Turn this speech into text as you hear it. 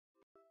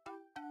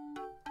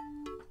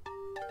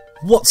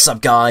What's up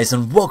guys,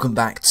 and welcome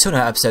back to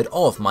another episode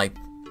of my,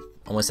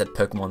 almost said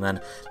Pokemon then,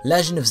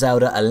 Legend of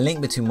Zelda, A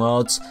Link Between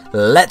Worlds,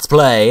 Let's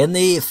Play. In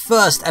the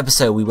first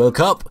episode we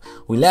woke up,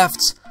 we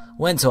left,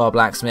 went to our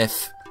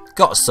blacksmith,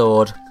 got a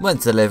sword,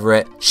 went to deliver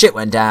it, shit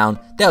went down,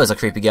 there was a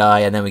creepy guy,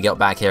 and then we got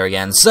back here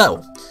again.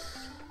 So,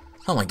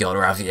 oh my god,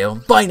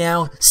 Ravio, bye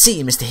now, see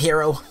you Mr.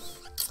 Hero.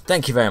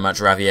 Thank you very much,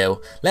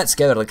 Ravio. Let's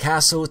go to the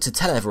castle to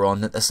tell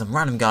everyone that there's some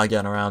random guy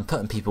going around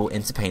putting people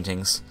into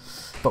paintings.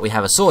 But we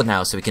have a sword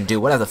now, so we can do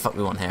whatever the fuck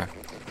we want here.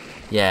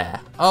 Yeah.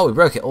 Oh, we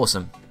broke it.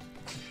 Awesome.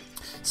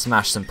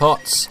 Smash some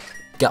pots.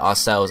 Get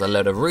ourselves a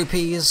load of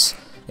rupees.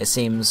 It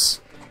seems...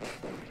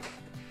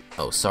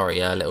 Oh,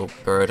 sorry, little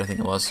bird, I think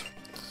it was.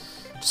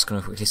 Just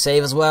going to quickly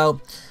save as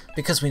well.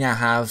 Because we now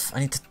have... I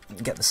need to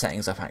get the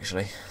settings up,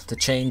 actually. To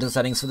change the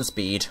settings for the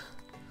speed.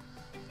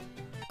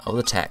 Oh,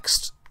 the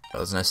text. Oh,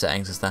 there's no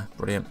settings, is there?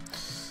 Brilliant.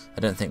 I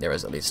don't think there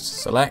is, at least.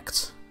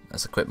 Select.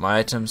 Let's equip my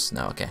items.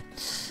 No, okay.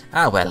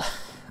 Ah, well.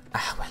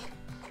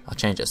 I'll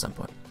change it at some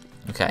point.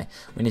 Okay,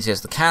 we need to go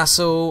to the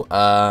castle.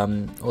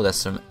 Oh, there's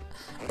some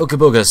Ooga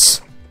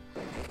Boogers.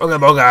 Ooga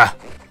Booga!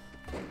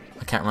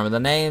 I can't remember the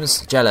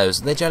names. Jellos.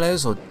 Are they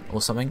Jellos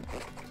or something?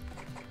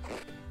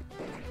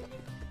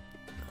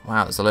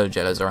 Wow, there's a load of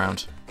Jellos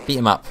around. Beat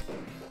him up.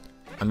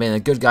 I'm being a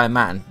good guy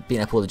man,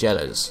 beating up all the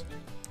Jellos.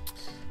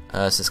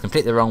 So it's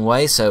completely the wrong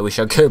way, so we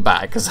shall go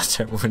back, because I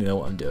don't really know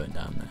what I'm doing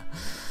down there.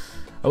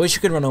 I wish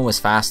you could run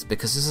almost fast,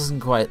 because this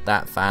isn't quite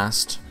that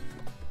fast.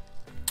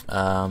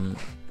 I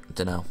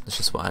don't know. That's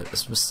just what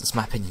it's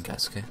my opinion,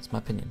 guys. Okay, it's my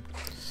opinion.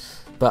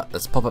 But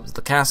let's pop up to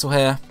the castle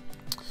here.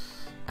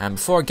 And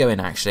before I go in,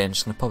 actually, I'm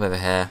just gonna pop over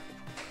here.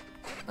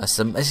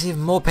 There's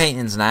even more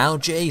paintings now.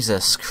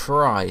 Jesus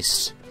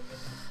Christ!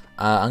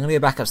 I'm gonna go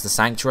back up to the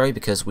sanctuary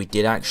because we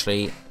did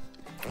actually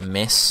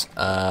miss.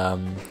 There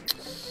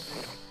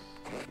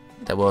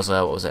was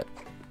what was it?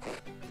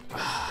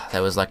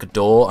 There was like a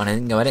door, and I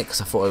didn't go in it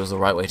because I thought it was the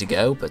right way to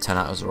go, but it turned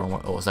out it was the wrong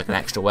way, or it was like an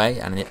extra way.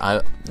 And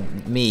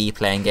me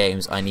playing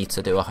games, I need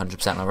to do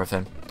 100% on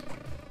everything.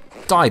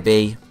 Die,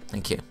 B.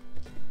 Thank you.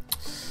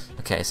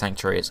 Okay,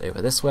 sanctuary is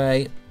over this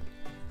way,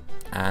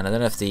 and I don't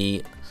know if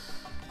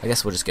I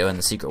guess we'll just go in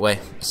the secret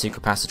way,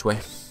 secret passageway.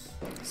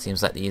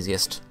 Seems like the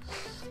easiest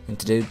thing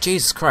to do.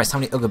 Jesus Christ, how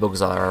many Ooga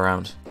Boogers are there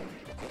around?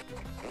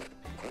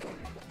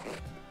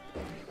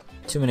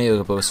 Too many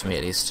Ooga Boogers for me,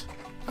 at least.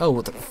 Oh,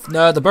 what the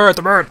no, the bird,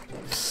 the bird!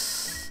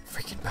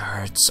 Freaking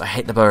birds. I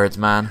hate the birds,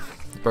 man.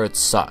 The birds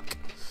suck.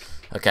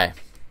 Okay.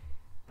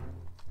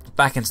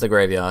 Back into the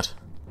graveyard.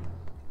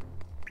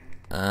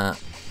 I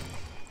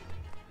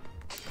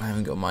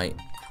haven't got my...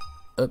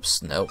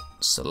 Oops, no.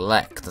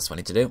 Select. That's what I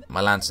need to do.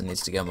 My lantern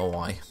needs to go more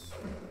Y.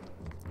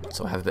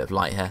 So I have a bit of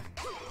light here.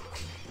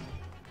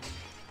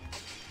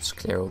 Just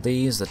clear all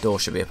these. The door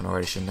should be open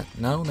already, shouldn't it?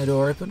 No, no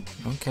door open?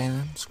 Okay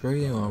then. Screw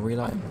you, I'll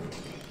relight them.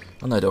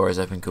 Oh, no door is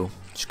open, cool.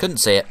 Just couldn't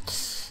see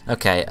it.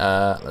 Okay,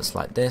 let's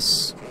light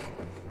this.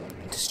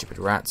 Stupid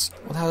rats.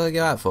 What the hell did I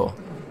go out for?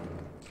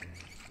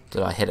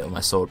 Did I hit it with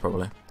my sword,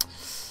 probably?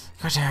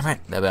 God damn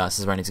it. There we are, this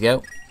is where I need to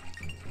go.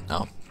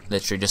 Oh,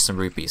 literally just some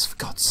rupees, for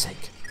God's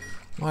sake.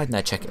 Why didn't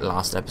I check it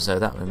last episode?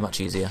 That would have been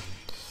much easier.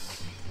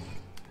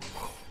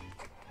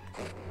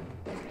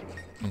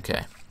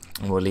 Okay,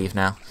 and we'll leave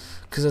now.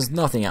 Because there's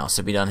nothing else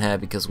to be done here,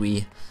 because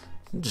we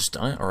just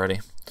done it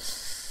already.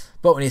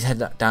 But we need to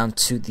head down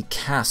to the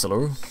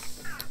castle.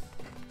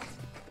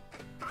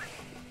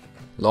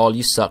 Lol,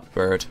 you suck,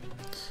 bird.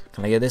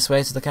 Can I go this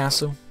way to the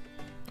castle?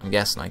 I'm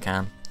guessing I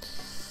can.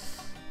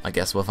 I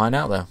guess we'll find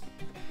out, though.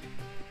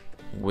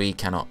 We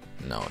cannot.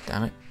 No,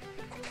 damn it.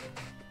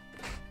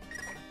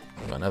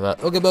 We've got another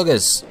Ooga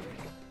Boogers.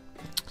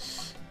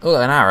 Oh,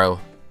 an arrow.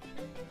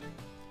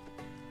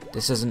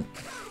 This isn't...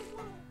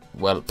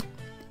 Welp.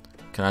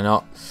 Can I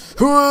not?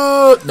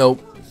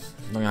 Nope.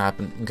 Not gonna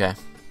happen. Okay.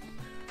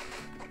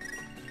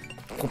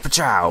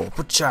 Hoopa-chow,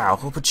 hoopa-chow,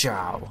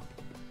 hoopa-chow.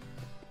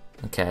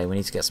 Okay, we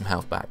need to get some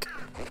health back.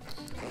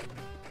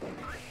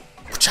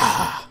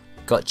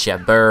 Gotcha,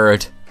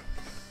 bird.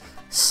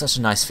 Such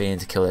a nice feeling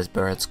to kill those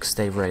birds, because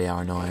they really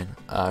are annoying.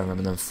 I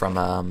remember them from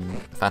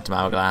Phantom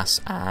Hourglass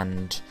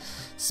and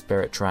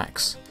Spirit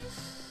Tracks.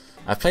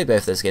 I've played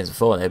both of those games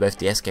before, and they're both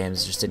DS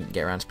games, just didn't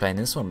get around to playing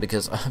this one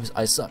because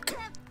I suck.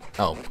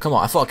 Oh, come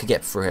on, I thought I could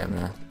get through him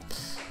there.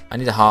 I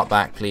need a heart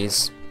back,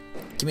 please.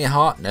 Give me a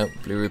heart. Nope,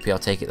 blue rupee, I'll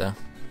take it though.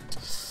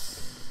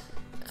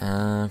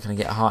 Can I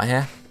get a heart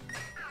here?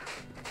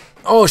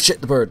 Oh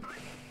shit, the bird.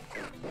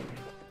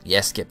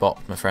 Yes, get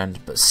bopped, my friend.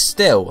 But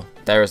still,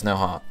 there is no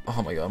heart.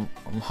 Oh my god,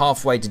 I'm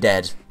halfway to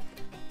dead.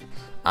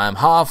 I'm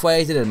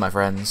halfway to dead, my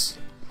friends.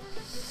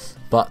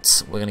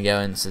 But we're gonna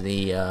go into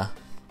the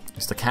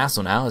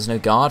castle now. There's no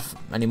guard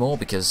anymore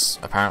because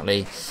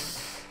apparently,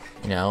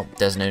 you know,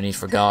 there's no need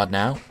for a guard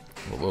now.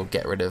 We'll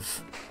get rid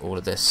of all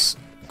of this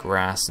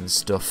grass and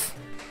stuff.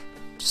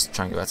 Just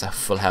try and get back to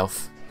full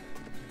health.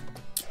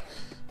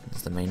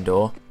 There's the main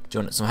door. Do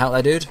you want some help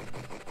there, dude?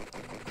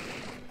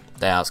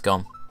 There, it's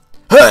gone.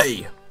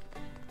 Hey!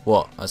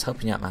 What? I was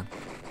helping you out, man.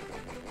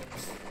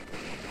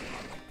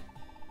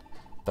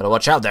 Better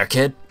watch out there,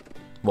 kid.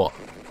 What?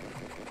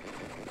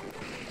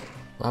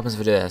 What happens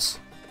if I do this?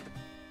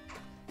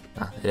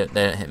 Ah, they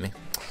don't hit me.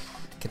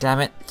 God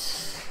damn it.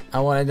 I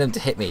wanted them to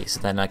hit me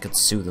so then I could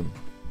sue them.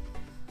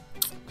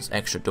 There's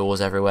extra doors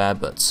everywhere,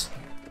 but...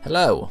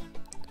 Hello!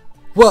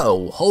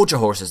 Whoa! Hold your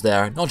horses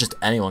there. Not just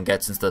anyone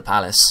gets into the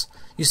palace.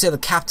 You say the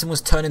captain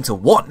was turned into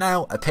what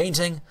now? A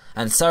painting?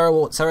 And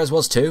Sarah's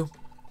was too?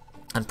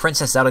 And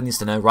Princess Zelda needs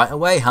to know right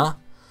away, huh?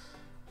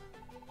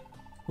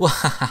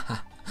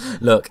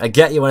 Look, I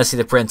get you want to see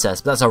the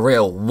princess, but that's a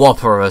real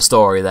whopper of a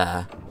story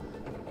there.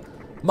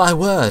 My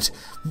word!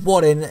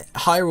 What in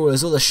Hyrule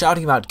is all the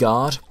shouting about,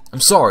 guard? I'm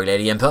sorry,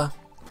 Lady Impa,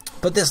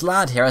 but this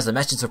lad here has a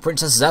message for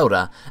Princess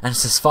Zelda, and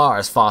it's as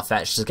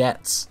far-fetched as it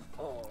gets.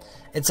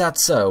 It's that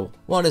so?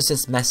 What is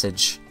this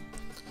message?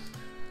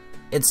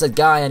 It's a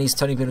guy and he's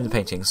turning people into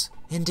paintings.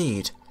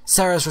 Indeed.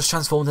 Sarah's was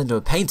transformed into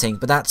a painting,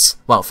 but that's,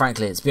 well,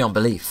 frankly, it's beyond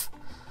belief.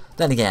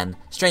 Then again,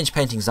 strange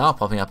paintings are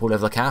popping up all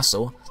over the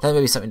castle. There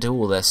may be something to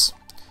all this.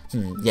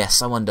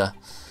 Yes, I wonder.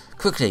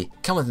 Quickly,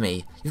 come with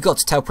me. You've got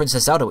to tell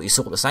Princess Zelda what you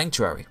saw at the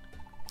sanctuary.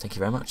 Thank you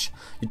very much.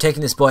 You're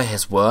taking this boy at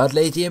his word,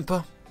 Lady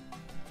Impa?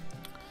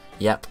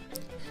 Yep.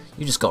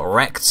 You just got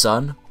wrecked,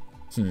 son.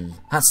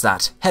 That's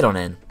that. Head on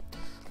in.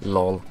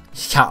 Lol.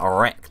 You got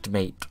wrecked,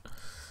 mate.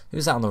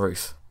 Who's that on the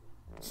roof?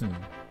 There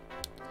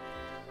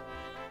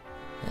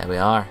we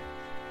are.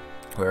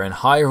 We're in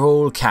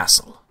Hyrule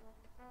Castle.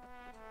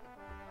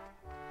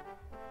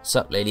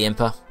 Sup, Lady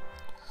Impa?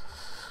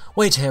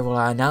 Wait here while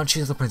I announce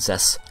you to the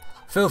princess.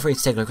 Feel free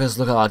to take a close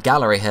look at our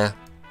gallery here.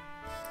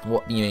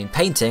 What, you mean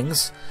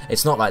paintings?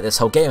 It's not like this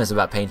whole game is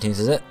about paintings,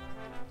 is it?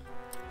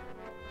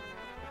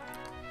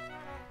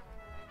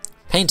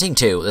 Painting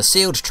 2, the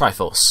Sealed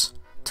Triforce.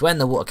 To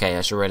end the war... Okay,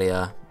 I should really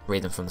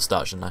read them from the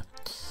start, shouldn't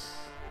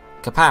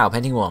I? Kapow,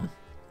 Painting 1.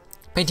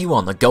 Painting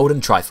 1, the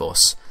Golden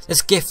Triforce.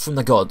 This gift from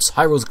the gods,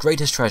 Hyrule's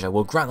greatest treasure,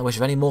 will grant the wish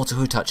of any mortal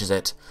who touches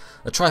it.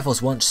 The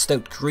Triforce once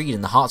stoked greed in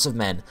the hearts of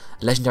men.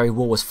 A legendary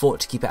war was fought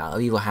to keep it out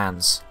of evil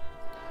hands.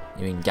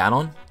 You mean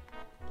Ganon?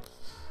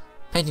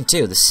 Painting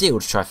 2, the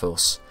Sealed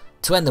Triforce.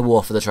 To end the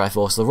war for the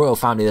Triforce, the royal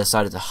family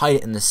decided to hide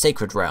it in the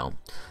Sacred Realm.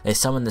 They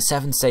summoned the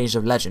 7 Sages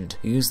of Legend,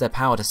 who used their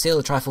power to seal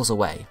the Triforce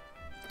away.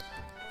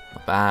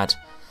 Not bad.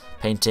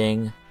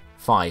 Painting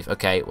 5.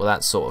 Okay, well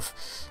that's sort of...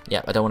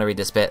 Yep, I don't want to read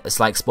this bit. It's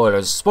like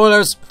spoilers.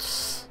 Spoilers!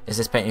 Is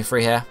this painting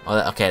free here?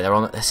 Oh, okay, they're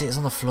on. See, it's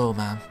on the floor,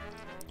 man.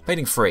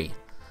 Painting 3.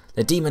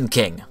 The Demon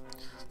King.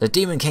 The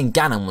Demon King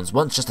Ganon was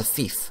once just a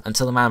thief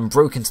until the man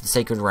broke into the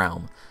Sacred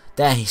Realm.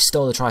 There he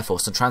stole the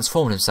Triforce and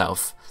transformed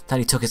himself. Then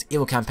he took his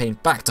evil campaign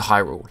back to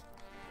Hyrule.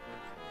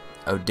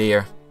 Oh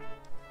dear.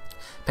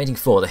 Painting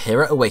 4. The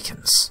Hero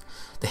Awakens.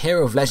 The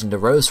hero of legend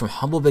arose from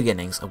humble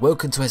beginnings,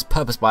 awoken to his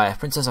purpose by a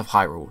princess of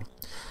Hyrule.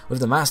 With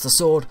the Master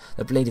Sword,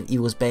 the blade of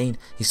evil's bane,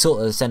 he sought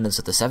the descendants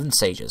of the 7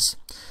 Sages.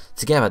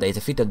 Together they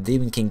defeated the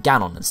Demon King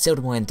Ganon and sealed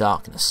him away in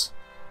darkness.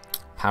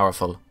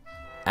 Powerful.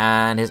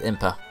 And his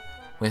Impa.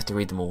 We have to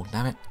read them all.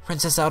 Damn it.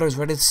 Princess Zelda is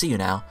ready to see you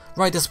now.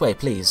 Right this way,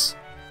 please.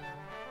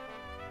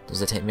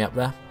 Does it take me up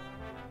there?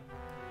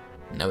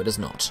 No, it does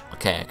not.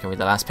 Okay, I can read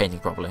the last painting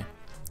properly.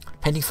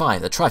 Painting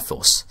 5, the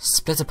Triforce,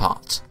 split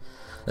apart.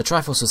 The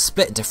Triforce was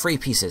split into 3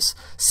 pieces,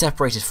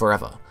 separated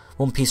forever.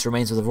 One piece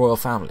remains with the royal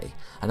family.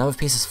 Another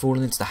piece has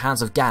fallen into the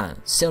hands of Ganon,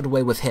 sealed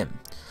away with him.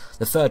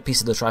 The 3rd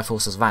piece of the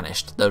Triforce has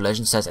vanished, though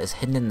legend says it is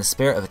hidden in the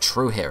spirit of a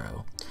true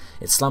hero.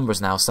 It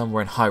slumbers now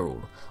somewhere in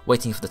Hyrule,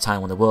 waiting for the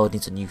time when the world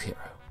needs a new hero.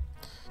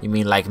 You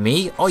mean like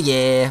me? Oh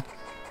yeah!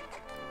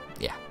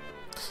 Yeah.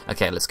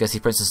 Okay, let's go see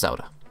Princess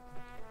Zelda.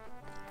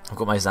 I've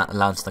got my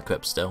lantern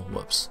equipped still.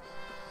 Whoops.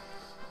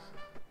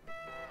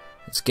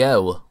 Let's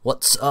go.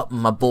 What's up,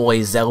 my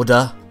boy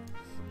Zelda?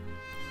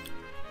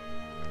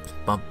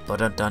 Bum ba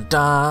da da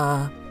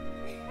da.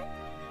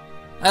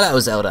 Hello,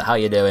 Zelda. How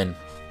you doing?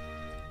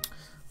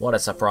 What a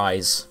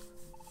surprise!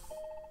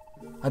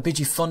 I bid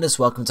you fondest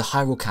welcome to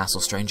Hyrule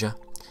Castle, stranger.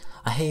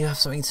 I hear you have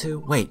something to.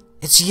 Wait,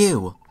 it's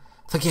you.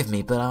 Forgive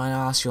me, but I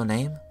ask your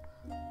name.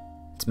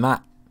 It's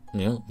Matt.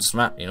 It's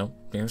Matt.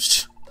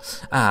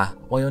 Ah,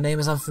 well, your name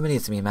is unfamiliar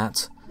to me,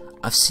 Matt.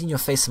 I've seen your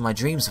face in my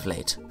dreams of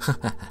late.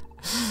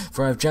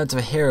 For I've dreamt of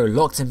a hero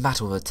locked in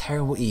battle with a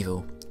terrible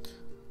evil.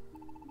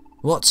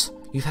 What?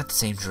 You've had the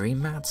same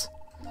dream, Matt?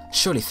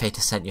 Surely fate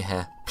has sent you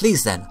here.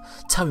 Please then,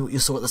 tell me what you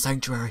saw at the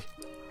sanctuary.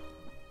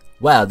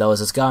 Well, there was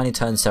this guy and he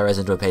turned Ceres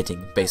into a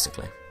painting,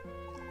 basically.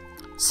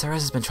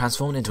 Ceres has been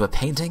transformed into a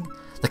painting?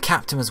 The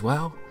captain as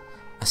well?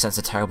 I sense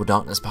a terrible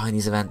darkness behind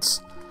these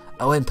events.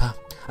 Oh, Impa,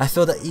 I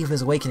feel that evil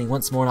is awakening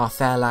once more in our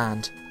fair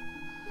land.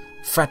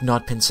 Fret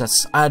not,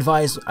 princess. I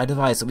advise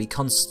that we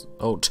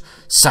consult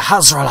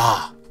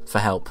Sahasralhdgaf for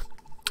help.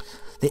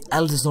 The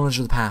elders' knowledge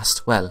of the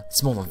past, well,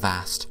 it's more than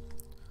vast.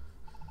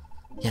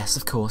 Yes,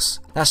 of course.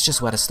 That's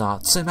just where to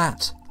start. So,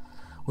 Matt,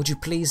 would you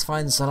please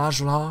find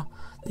Sahasralhdgaf?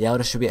 The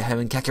elder should be at home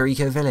in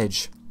Kakariko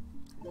village.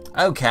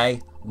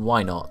 Okay,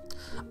 why not?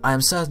 I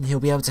am certain he'll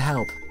be able to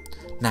help.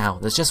 Now,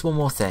 there's just one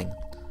more thing.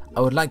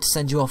 I would like to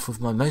send you off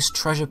with my most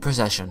treasured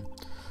possession.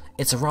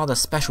 It's a rather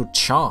special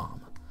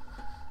charm.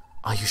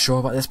 Are you sure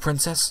about this,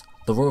 princess?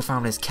 The royal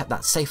family has kept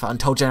that safe for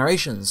untold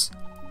generations.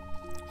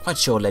 Quite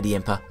sure, Lady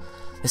Impa.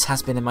 This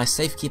has been in my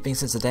safekeeping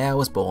since the day I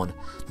was born.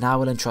 Now I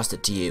will entrust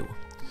it to you.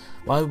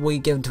 Why were you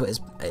given to it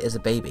as a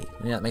baby?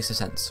 Yeah, that makes no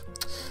sense.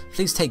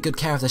 Please take good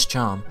care of this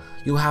charm.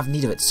 You will have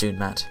need of it soon,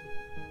 Matt.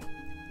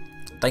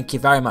 Thank you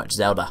very much,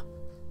 Zelda.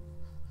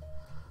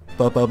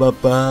 Ba ba ba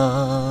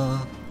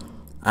ba.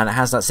 And it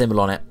has that symbol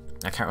on it.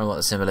 I can't remember what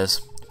the symbol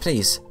is.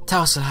 Please,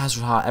 tell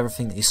Sahasralhdgaf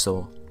everything that you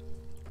saw.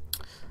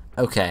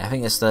 Okay, I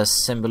think it's the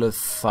symbol of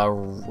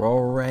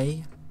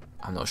Furore.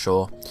 I'm not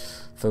sure.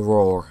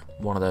 Furore,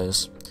 one of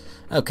those.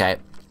 Okay,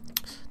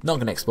 not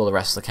going to explore the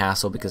rest of the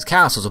castle because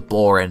castles are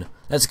boring.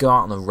 Let's go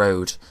out on the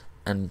road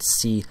and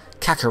see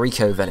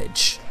Kakariko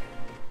Village.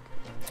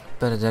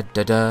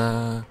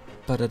 Ba-da-da-da-da,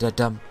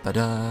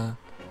 ba-da-da-dum-ba-da.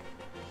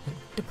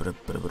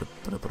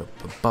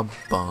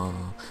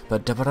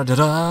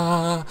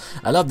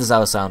 I love the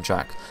Zelda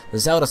soundtrack. The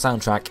Zelda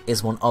soundtrack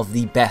is one of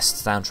the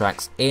best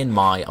soundtracks in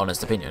my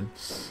honest opinion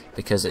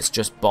because it's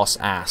just boss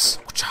ass.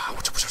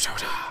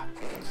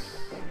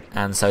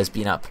 And so it's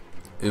beaten up.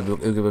 Ooga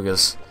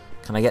boogers.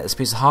 Can I get this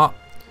piece of heart?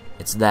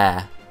 It's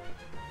there.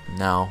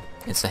 No,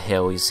 it's a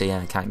hill, you see,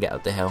 and I can't get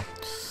up the hill.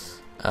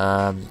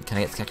 Can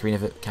I get to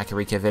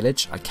Kakariko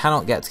Village? I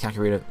cannot get to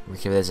Kakariko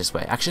Village this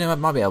way. Actually, I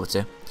might be able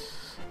to.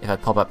 If I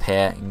pop up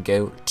here and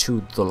go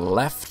to the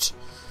left.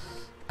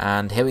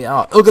 And here we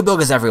are. Ooga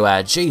boogers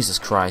everywhere. Jesus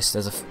Christ.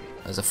 There's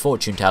a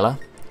fortune teller.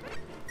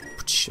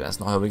 That's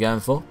not who we're going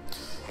for.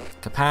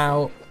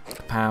 Kapow.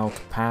 Kapow.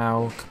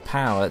 Kapow.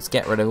 Kapow. Let's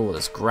get rid of all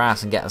this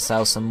grass and get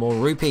ourselves some more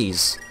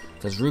rupees.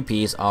 Because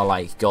rupees are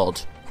like God.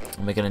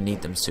 And we're going to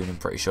need them soon, I'm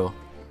pretty sure.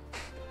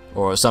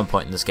 Or at some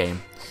point in this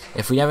game.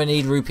 If we ever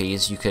need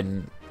rupees, you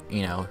can,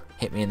 you know,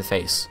 hit me in the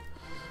face.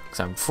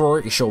 Because I'm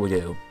pretty sure we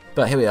do.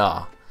 But here we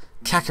are.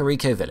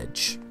 Kakariko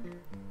Village.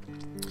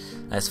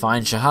 Let's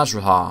find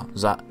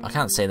Sahasralhdgaf. I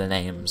can't say the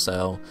name,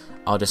 so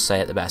I'll just say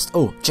it the best.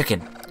 Oh,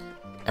 chicken.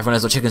 Everyone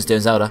knows what chickens do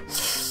in Zelda.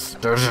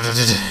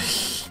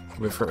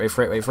 Wait for it, wait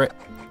for it, wait for it.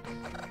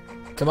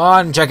 Come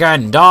on,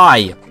 chicken,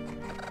 die!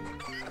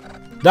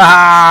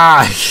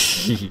 Die!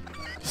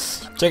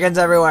 Chickens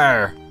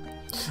everywhere!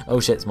 Oh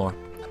shit, it's more.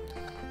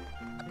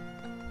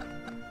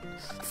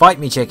 Fight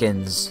me,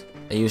 chickens!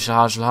 Are you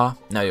Sahasralhdgaf?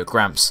 No, you're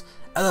Gramps.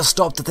 Ever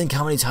stop to think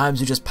how many times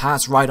we just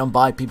pass right on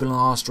by people on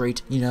our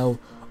street, you know,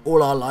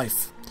 all our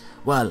life?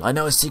 Well, I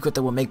know a secret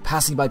that will make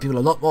passing by people a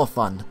lot more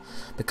fun.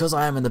 Because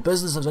I am in the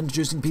business of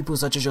introducing people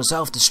such as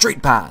yourself to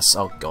Street Pass.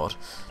 Oh god.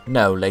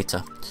 No,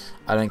 later.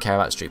 I don't care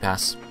about Street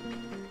Pass.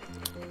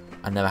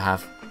 I never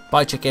have.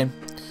 Bye, chicken.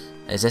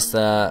 Is this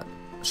the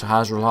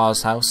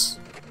Sahasralhdgaf's house?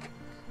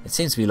 It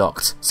seems to be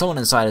locked. Someone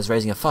inside is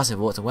raising a fuss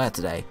over what to wear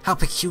today. How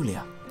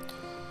peculiar.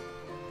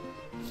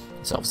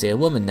 It's obviously a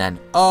woman then.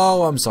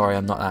 Oh, I'm sorry,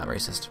 I'm not that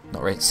racist.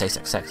 Not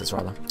sexist,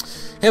 rather.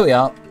 Here we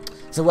are.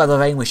 It's a weather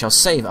vane. We shall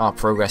save our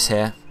progress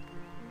here.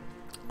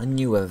 A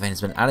new weather vane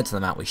has been added to the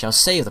map. We shall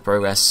save the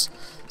progress.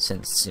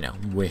 Since, you know,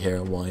 we're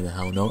here, why the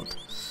hell not?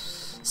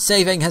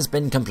 Saving has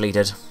been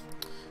completed.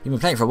 You've been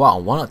playing for a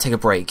while. Why not take a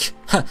break?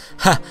 Ha,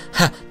 ha,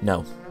 ha.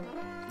 No.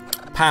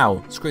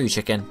 Pow. Screw you,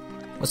 chicken.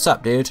 What's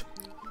up, dude?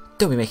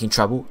 Don't be making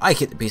trouble. I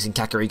keep the peace in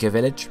Kakariko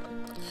Village.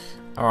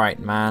 Alright,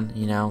 man,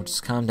 you know,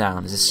 just calm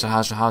down. Is this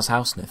Sahasralhdgaf's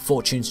house? No,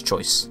 Fortune's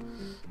choice.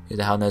 Who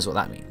the hell knows what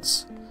that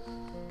means?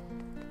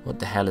 What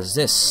the hell is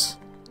this?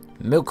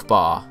 Milk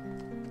bar.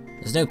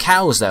 There's no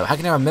cows, though. How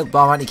can you have a milk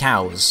bar without any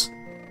cows?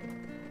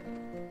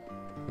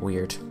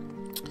 Weird.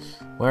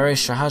 Where is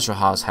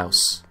Sahasralhdgaf's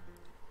house?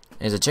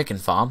 There's a chicken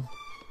farm.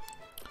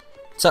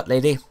 What's up,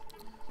 lady?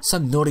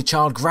 Some naughty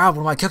child grabbed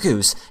one of my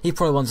cuckoos. He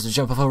probably wanted to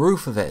jump off a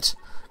roof with it.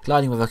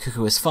 Gliding with a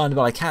cuckoo is fun,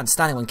 but I can't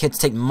stand it when kids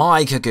take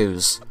my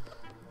cuckoos.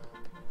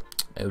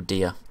 Oh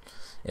dear.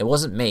 It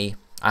wasn't me.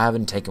 I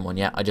haven't taken one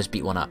yet. I just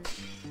beat one up.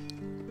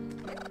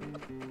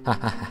 Ha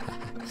ha ha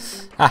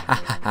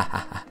ha ha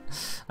ha.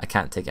 I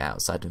can't take it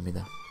outside with me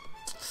though.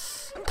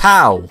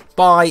 Pow!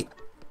 Bye!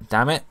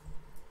 Damn it.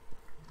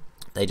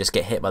 They just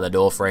get hit by the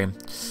door frame.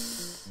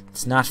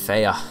 It's not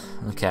fair.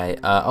 Okay,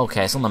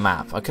 okay, it's on the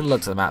map. I could have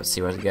looked at the map to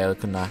see where to go,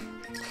 couldn't I?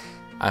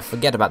 I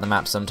forget about the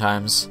map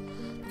sometimes.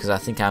 Because I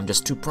think I'm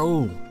just too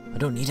pro. I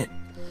don't need it.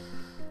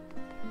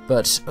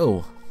 But,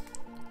 oh.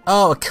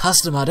 Oh, a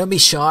customer. Don't be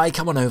shy.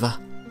 Come on over.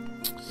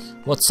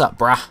 What's up,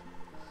 brah?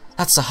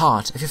 That's the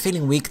heart. If you're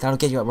feeling weak, that'll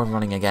get you up and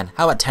running again.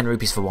 How about 10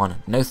 rupees for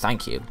one? No,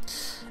 thank you.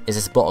 Is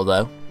this a bottle,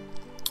 though?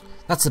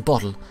 That's a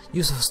bottle.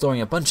 Useful for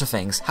storing a bunch of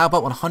things. How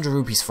about 100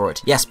 rupees for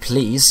it? Yes,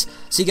 please.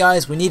 See,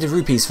 guys, we needed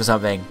rupees for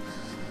something.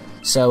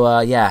 So,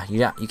 yeah, you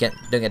don't get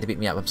to beat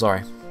me up. I'm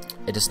sorry.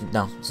 It just,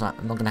 no, it's not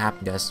gonna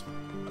happen, guys.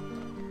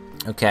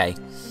 Okay.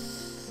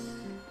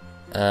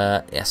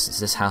 Yes, it's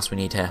this house we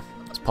need here.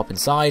 Let's pop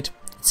inside.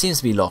 It seems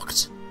to be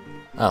locked.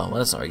 Oh, well,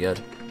 that's not very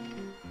good.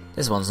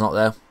 This one's not,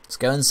 though. Let's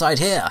go inside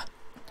here.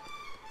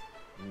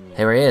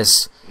 Here he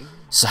is.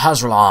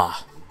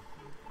 Sahasralhdgaf.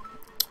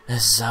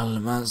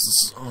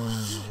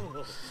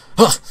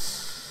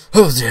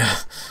 Oh dear.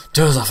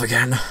 Doze off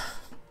again.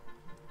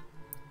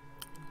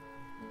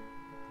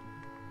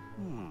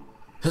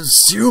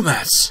 It's you,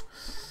 Matt.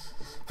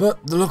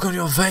 But the look on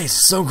your face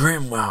is so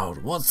grim,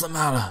 Wild. What's the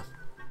matter?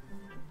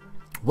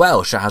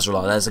 Well,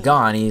 Sahasralhdgaf, there's a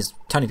guy and he's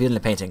turning people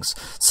into paintings.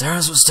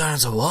 Sarah's was turned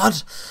into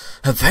what?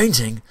 A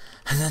painting?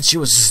 And then she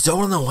was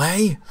stolen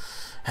away?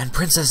 And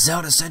Princess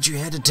Zelda sent you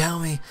here to tell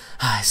me?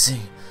 I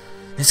see.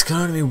 It's can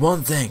only be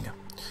one thing.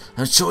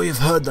 I'm sure you've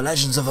heard the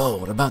legends of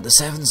old about the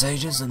 7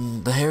 sages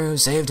and the hero who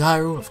saved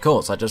Hyrule. Of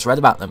course, I just read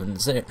about them in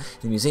the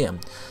museum.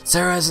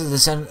 Sarah is a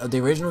descendant of the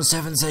original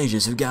 7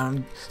 sages who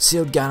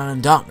sealed Ganon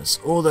in darkness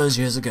all those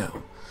years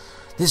ago.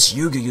 This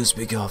Yuga you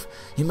speak of,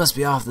 he must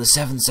be after the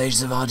 7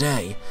 sages of our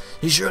day.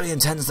 He surely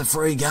intends to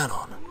free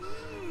Ganon.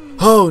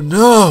 Oh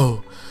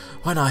no!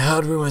 When I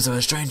heard rumors of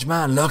a strange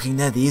man lurking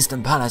near the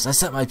Eastern Palace, I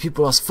sent my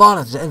pupil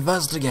Osfala to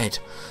investigate.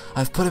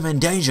 I've put him in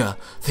danger,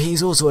 for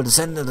he's also a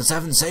descendant of the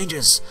 7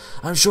 sages.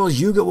 I'm sure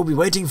Yuga will be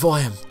waiting for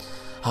him.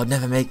 I'll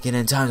never make it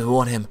in time to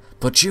warn him,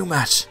 but you,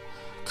 Matt,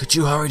 could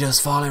you hurry to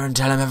Osfala and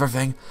tell him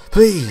everything?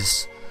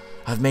 Please!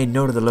 I've made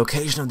note of the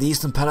location of the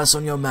Eastern Palace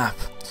on your map.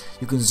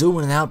 You can zoom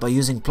in and out by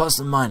using plus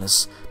and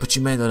minus, but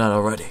you may know that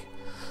already.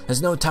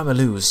 There's no time to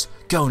lose.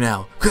 Go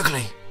now,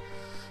 quickly!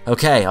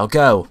 Okay, I'll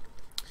go.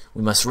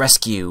 We must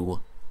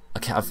rescue...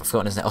 Okay, I've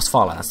forgotten his name.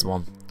 Osfala, that's the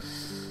one.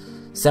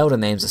 Zelda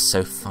names are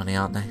so funny,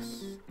 aren't they?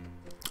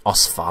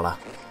 Osfala.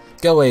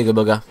 Go away, you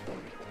bugger.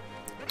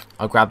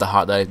 I'll grab the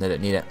heart though, they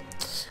don't need it.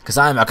 Because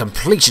I'm a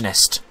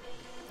completionist!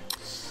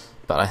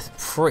 But I'm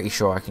pretty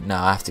sure I can... No,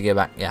 I have to go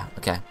back. Yeah,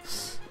 okay.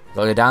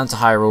 I'll go down to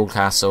Hyrule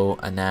Castle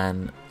and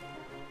then...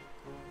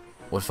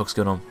 What the fuck's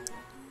going on?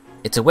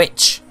 It's a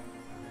witch!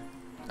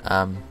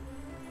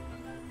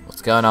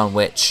 What's going on,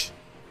 witch?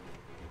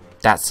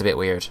 That's a bit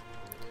weird.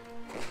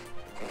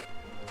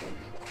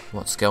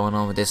 What's going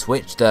on with this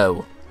witch,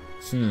 though?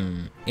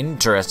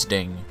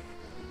 Interesting.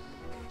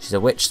 She's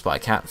a witch, but I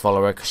can't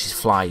follow her because she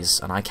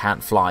flies, and I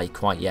can't fly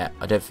quite yet.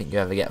 I don't think you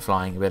ever get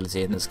flying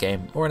ability in this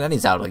game, or in any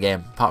Zelda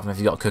game, apart from if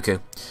you got Cuckoo.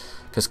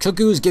 Because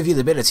Cuckoos give you the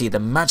ability, the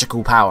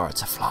magical power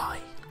to fly.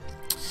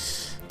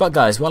 But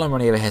guys, while I'm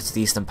running over here to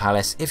the Eastern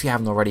Palace, if you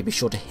haven't already, be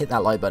sure to hit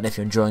that like button if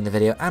you're enjoying the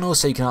video, and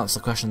also you can answer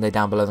the question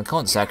down below in the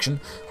comment section.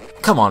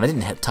 Come on, I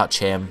didn't hit touch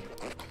him.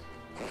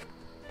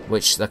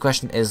 Which, the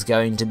question is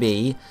going to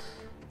be...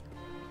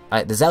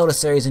 the Zelda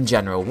series in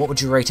general, what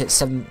would you rate it?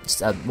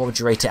 What would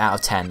you rate it out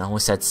of 10? I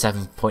almost said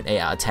 7.8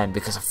 out of 10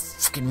 because of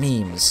fucking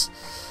memes.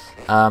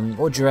 What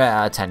would you rate it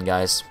out of 10,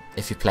 guys?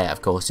 If you play it,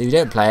 of course. If you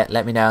don't play it,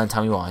 let me know and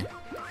tell me why.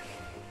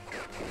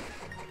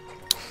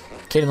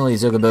 Killing all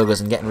these Ooga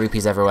Boogers and getting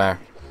rupees everywhere,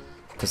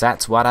 because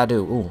that's what I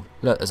do. Ooh,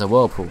 look, there's a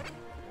whirlpool.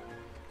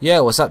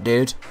 Yo, what's up,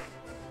 dude?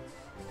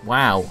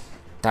 Wow,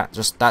 that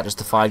just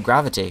defied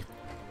gravity.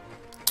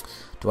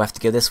 Do I have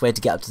to go this way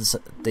to get up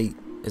to the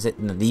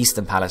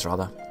Eastern Palace,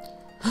 rather?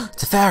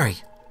 It's a fairy!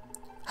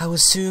 I will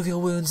soothe your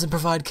wounds and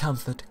provide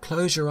comfort.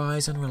 Close your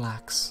eyes and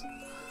relax.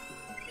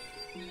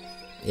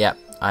 Yep,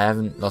 I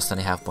haven't lost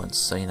any health points,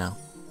 so you know.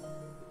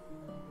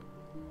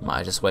 Might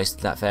have just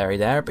wasted that fairy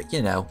there, but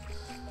you know.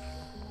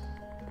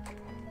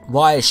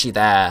 Why is she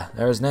there?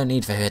 There is no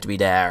need for her to be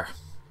there.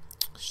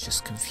 It's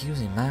just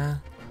confusing,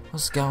 man.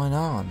 What's going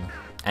on?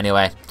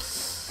 Anyway,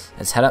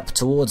 let's head up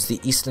towards the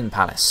Eastern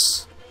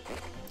Palace.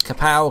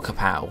 Kapow,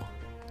 kapow.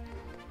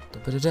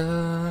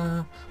 Da-ba-da-da.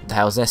 What the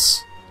hell is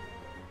this?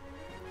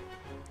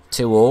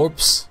 2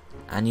 orbs,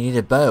 and you need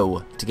a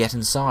bow to get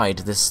inside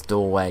this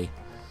doorway.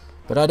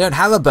 But I don't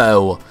have a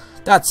bow.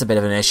 That's a bit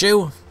of an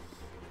issue.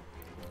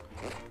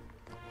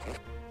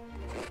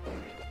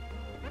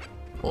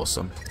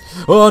 Awesome.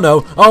 Oh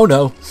no! Oh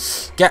no!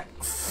 Get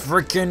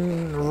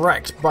freaking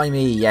wrecked by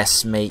me.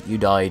 Yes, mate, you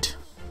died.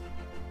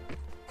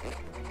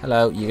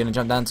 Hello, you gonna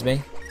jump down to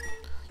me?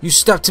 You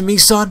step to me,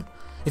 son?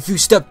 If you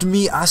step to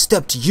me, I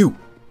step to you.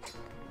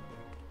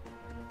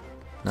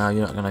 No,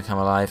 you're not gonna come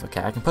alive.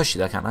 Okay, I can push you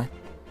there, can't I?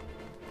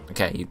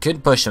 Okay, you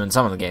could push him in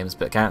some of the games,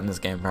 but can't in this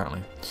game,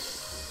 apparently.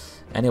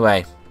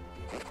 Anyway,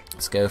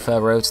 let's go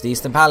further over to the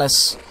Eastern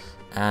Palace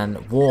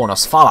and warn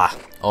Osfala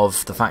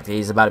of the fact that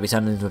he's about to be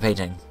turned into a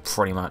painting,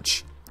 pretty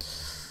much.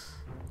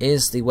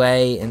 Is the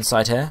way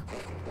inside here?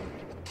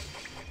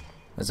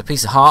 There's a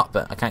piece of heart,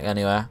 but I can't go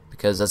anywhere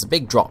because there's a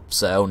big drop,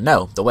 so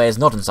no, the way is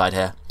not inside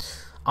here.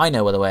 I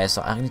know where the way is,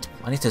 so I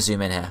need to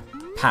zoom in here.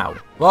 Pow.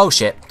 Whoa,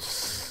 shit.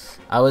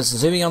 I was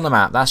zooming on the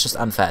map. That's just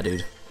unfair,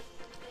 dude.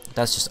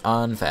 That's just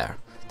unfair.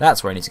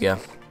 That's where I need to go.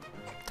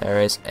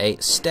 There is a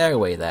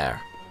stairway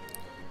there.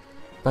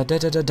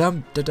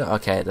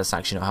 Okay, that's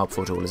actually not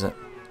helpful at all, is it?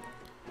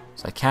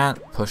 So I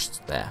can't push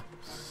there.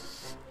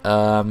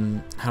 How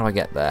do I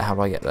get there? How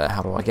do I get there?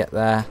 How do I get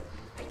there?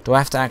 Do I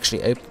have to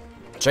actually open...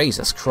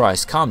 Jesus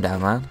Christ, calm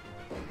down, man.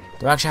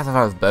 Do I actually have to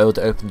have a bow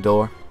to open the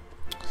door?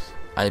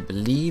 I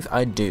believe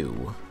I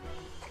do.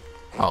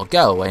 Oh,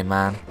 go away,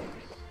 man.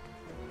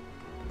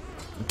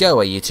 Go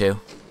away, you two.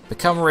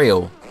 Become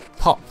real.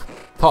 Pop.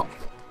 Pop.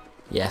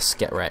 Yes,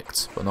 get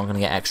wrecked. But I'm not going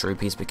to get extra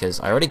rupees because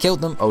I already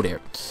killed them. Oh, dear.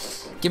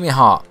 Give me a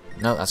heart.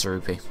 No, that's a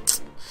rupee.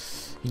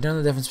 You don't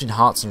know the difference between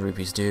hearts and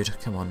rupees, dude.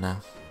 Come on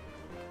now.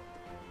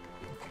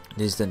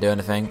 These didn't do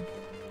anything.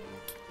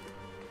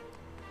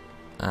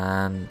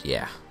 And,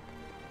 yeah.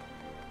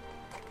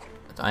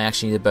 I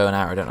actually need a bow and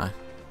arrow, don't I?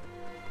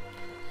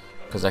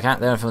 Because I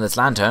can't do anything with this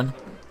lantern.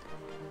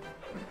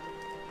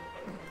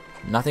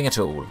 Nothing at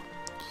all.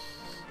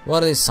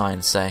 What do these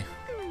signs say?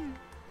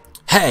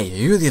 Hey, are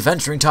you the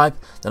adventuring type?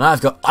 Then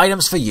I've got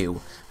items for you.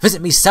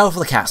 Visit me south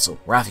of the castle,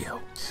 Ravio.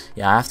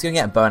 Yeah, I have to go and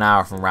get a bow and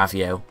arrow from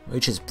Ravio,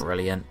 which is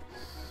brilliant.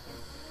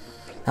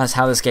 That's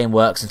how this game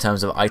works in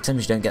terms of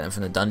items. You don't get them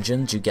from the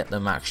dungeons, you get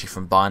them actually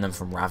from buying them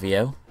from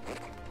Ravio.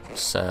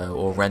 So,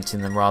 or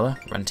renting them rather.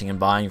 Renting and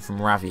buying from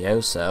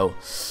Ravio, so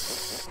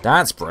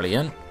that's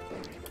brilliant.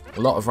 A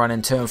lot of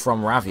running to and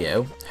from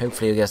Ravio.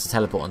 Hopefully he gets to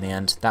teleport in the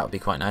end. That would be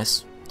quite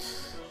nice.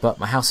 But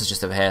my house is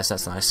just over here, so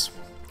that's nice.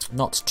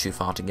 Not too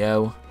far to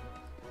go.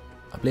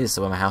 I believe this is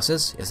where my house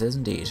is. Yes, it is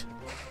indeed.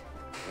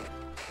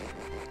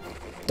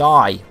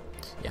 Die!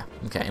 Yeah,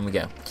 okay, in we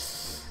go.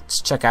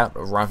 Let's check out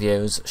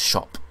Ravio's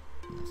shop.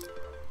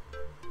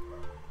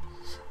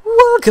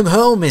 Welcome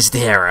home, Mr.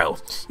 Hero.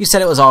 You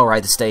said it was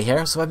alright to stay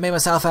here, so I've made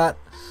myself at...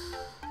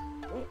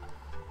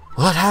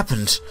 What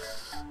happened?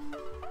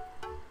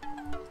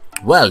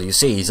 Well, you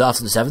see, he's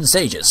after the 7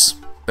 stages,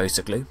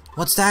 basically.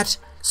 What's that?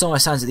 Saw my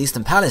signs at the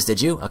Eastern Palace,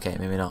 did you? Okay,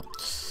 maybe not.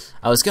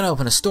 I was going to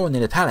open a store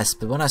near the palace,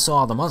 but when I saw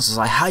all the monsters,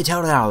 I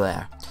hightailed it out of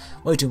there.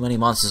 Way too many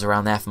monsters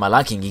around there for my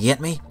liking, you get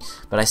me?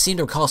 But I seem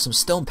to recall some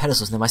stone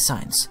pedestals near my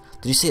signs.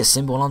 Did you see a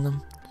symbol on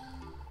them?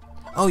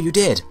 Oh, you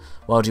did?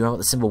 Well, do you remember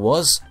what the symbol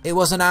was? It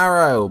was an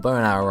arrow! Bow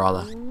and arrow,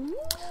 rather.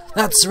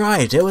 That's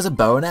right, it was a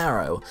bow and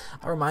arrow.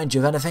 I remind you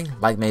of anything?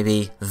 Like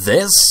maybe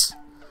this?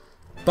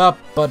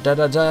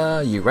 Ba-ba-da-da-da,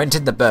 you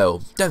rented the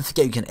bow. Don't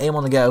forget you can aim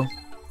on the go.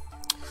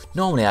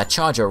 Normally I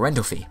charge you a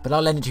rental fee, but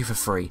I'll lend it to you for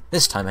free.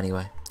 This time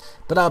anyway.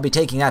 But I'll be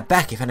taking that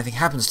back if anything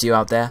happens to you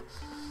out there.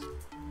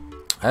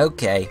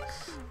 Okay.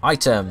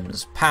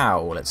 Items.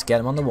 Pow. Let's get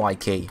them on the Y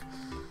key.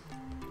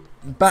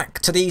 Back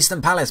to the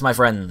Eastern Palace, my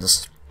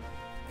friends.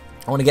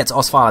 I want to get to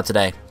Osfala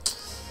today.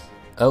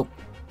 Oh.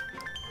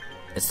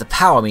 It's the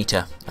power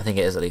meter. I think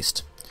it is at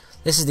least.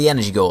 This is the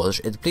energy gauge.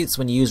 It depletes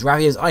when you use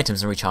Ravio's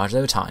items and recharges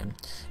over time.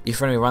 If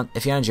your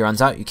energy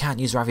runs out, you can't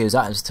use Ravio's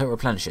items until it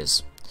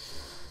replenishes.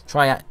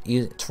 Try it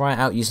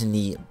out using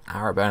the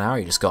bow and arrow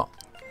you just got.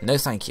 No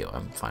thank you,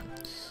 I'm fine.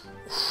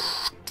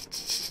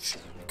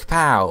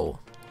 Kapow!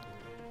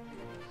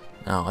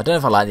 No, I don't know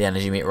if I like the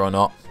energy meter or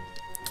not.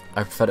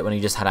 I preferred it when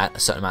you just had a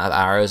certain amount of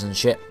arrows and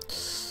shit.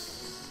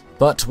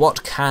 But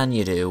what can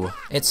you do?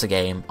 It's a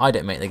game. I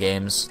don't make the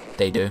games.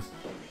 They do.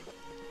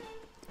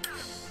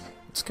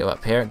 Let's go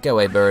up here. Go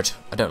away, bird.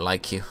 I don't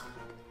like you.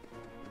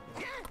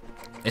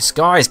 This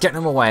guy's getting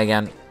him away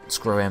again.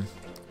 Screw him.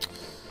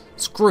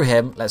 Screw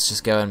him. Let's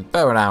just go and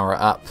bow and arrow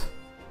up.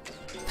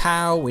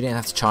 Pow! We didn't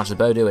have to charge the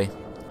bow, do we?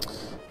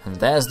 And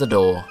there's the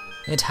door.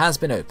 It has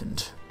been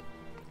opened.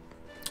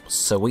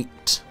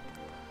 Sweet.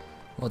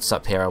 What's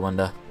up here, I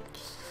wonder?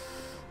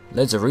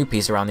 Loads of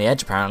rupees around the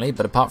edge, apparently.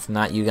 But apart from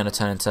that, you're going to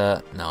turn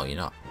into... No, you're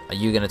not. Are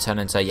you going to turn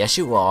into... Yes,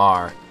 you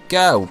are.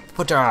 Go!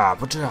 Are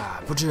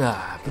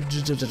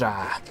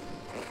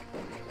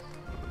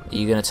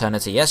you going to turn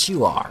into... Yes,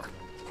 you are.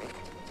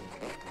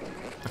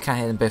 I can't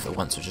hit them both at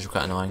once, which is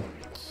quite annoying.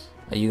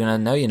 Are you going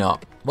to... No, you're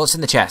not. What's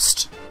in the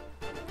chest?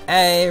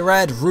 A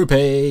red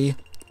rupee!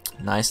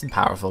 Nice and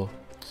powerful.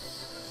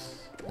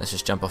 Let's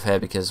just jump off here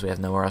because we have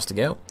nowhere else to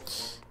go.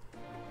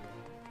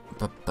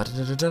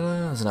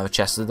 There's another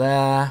chest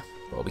there.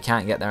 But we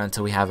can't get there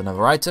until we have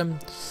another item.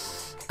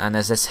 And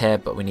there's this here,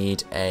 but we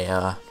need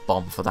a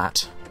bomb for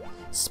that.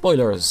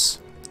 Spoilers!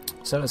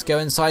 So let's go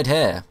inside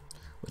here,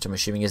 which I'm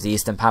assuming is the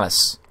Eastern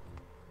Palace.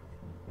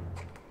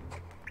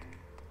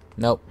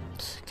 Nope.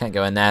 Can't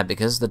go in there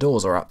because the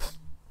doors are up.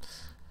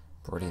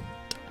 Brilliant.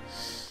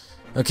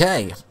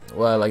 Okay,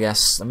 well I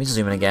guess, let me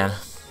zoom in again,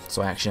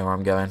 so I actually know where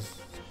I'm going.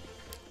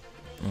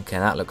 Okay,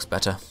 that looks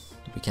better.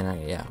 We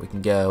can, yeah, we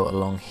can go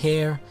along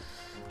here,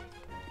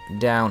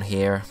 down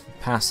here,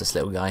 past this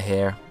little guy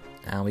here,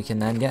 and we can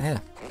then get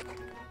here.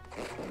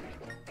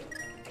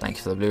 Thank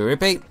you for the blue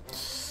rupee.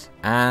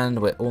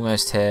 And we're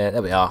almost here.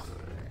 There we are.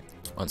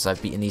 Once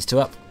I've beaten these two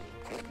up.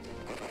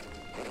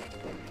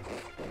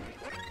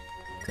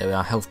 There we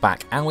are, health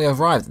back. And we have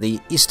arrived at the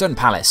Eastern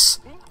Palace.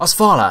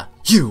 Osfala,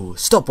 you!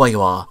 Stop where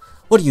you are!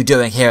 What are you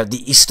doing here at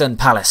the Eastern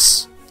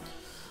Palace?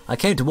 I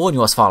came to warn you,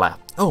 Osfala.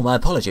 Oh, my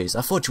apologies.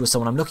 I thought you were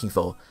someone I'm looking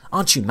for.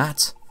 Aren't you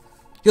Matt?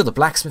 You're the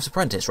blacksmith's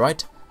apprentice,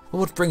 right? Well,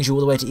 what brings you all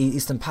the way to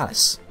Eastern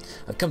Palace?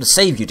 I've come to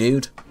save you,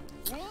 dude.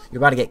 You're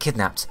about to get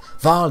kidnapped.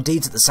 Vile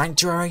deeds at the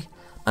sanctuary?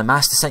 My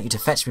master sent you to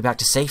fetch me back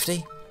to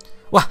safety?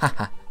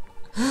 Wahaha!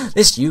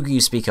 This Yugi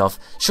you speak of,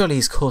 surely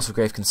is cause for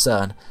grave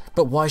concern.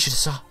 But why should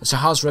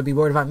Sahasralhdgaf be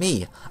worried about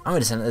me? I'm a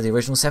descendant of the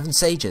original 7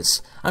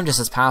 sages. I'm just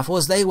as powerful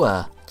as they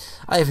were.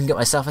 I even got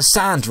myself a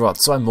sand rod,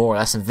 so I'm more or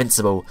less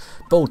invincible.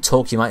 Bold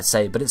talk you might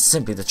say, but it's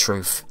simply the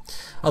truth.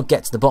 I'll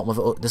get to the bottom of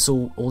all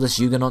this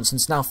Yuga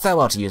nonsense now.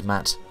 Farewell to you,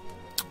 Matt.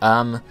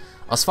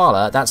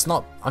 Osfala, that's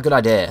not a good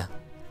idea.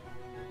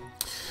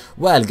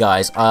 Well,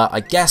 guys, I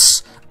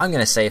guess I'm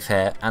going to save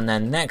here, and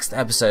then next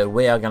episode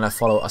we are going to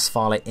follow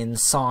Osfala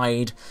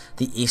inside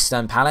the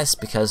Eastern Palace,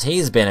 because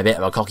he's been a bit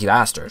of a cocky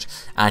bastard,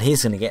 and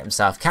he's going to get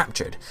himself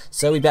captured.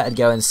 So we better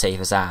go and save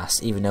his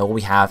ass, even though all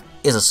we have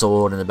is a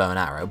sword and a bow and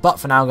arrow. But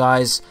for now,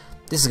 guys,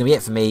 this is going to be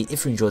it for me.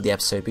 If you enjoyed the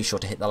episode, be sure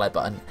to hit the like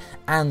button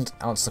and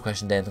answer the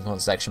question down in the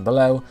comment section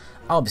below.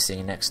 I'll be seeing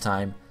you next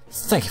time.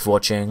 Thank you for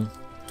watching.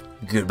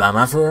 Goodbye,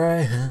 my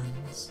friend.